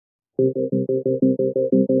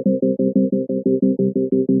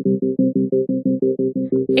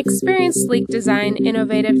Experience sleek design,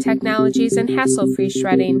 innovative technologies, and hassle-free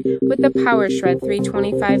shredding with the Powershred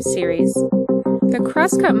 325 series. The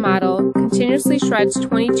cross-cut model continuously shreds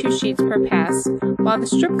 22 sheets per pass, while the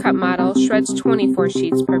strip-cut model shreds 24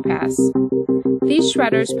 sheets per pass. These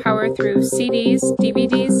shredders power through CDs,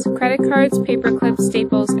 DVDs, credit cards, paper clips,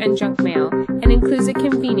 staples, and junk mail, and includes a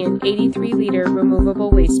convenient 83-liter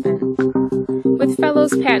removable waste bin. With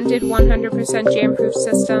Fellow's patented 100% jam-proof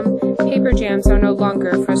system, paper jams are no longer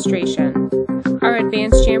a frustration. Our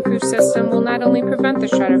advanced jam-proof system will not only prevent the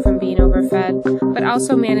shredder from being overfed, but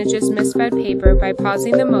also manages misfed paper by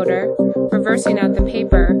pausing the motor, reversing out the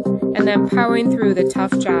paper, and then powering through the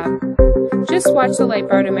tough job. Just watch the light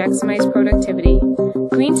bar to maximize productivity.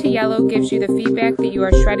 Green to yellow gives you the feedback that you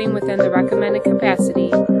are shredding within the recommended capacity,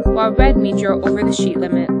 while red means you're over the sheet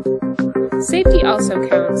limit. Safety also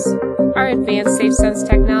counts. Our advanced SafeSense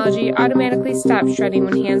technology automatically stops shredding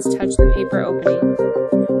when hands touch the paper opening.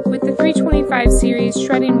 With the 325 series,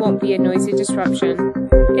 shredding won't be a noisy disruption.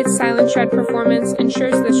 Its silent shred performance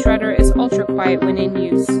ensures the shredder is ultra quiet when in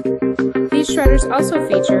use. These shredders also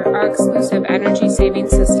feature our exclusive energy saving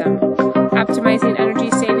system, optimizing energy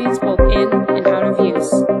savings both in and out of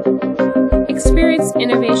use. Experience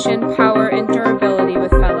innovation, power, and durability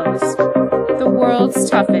with Fellows, the world's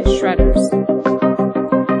toughest shredder.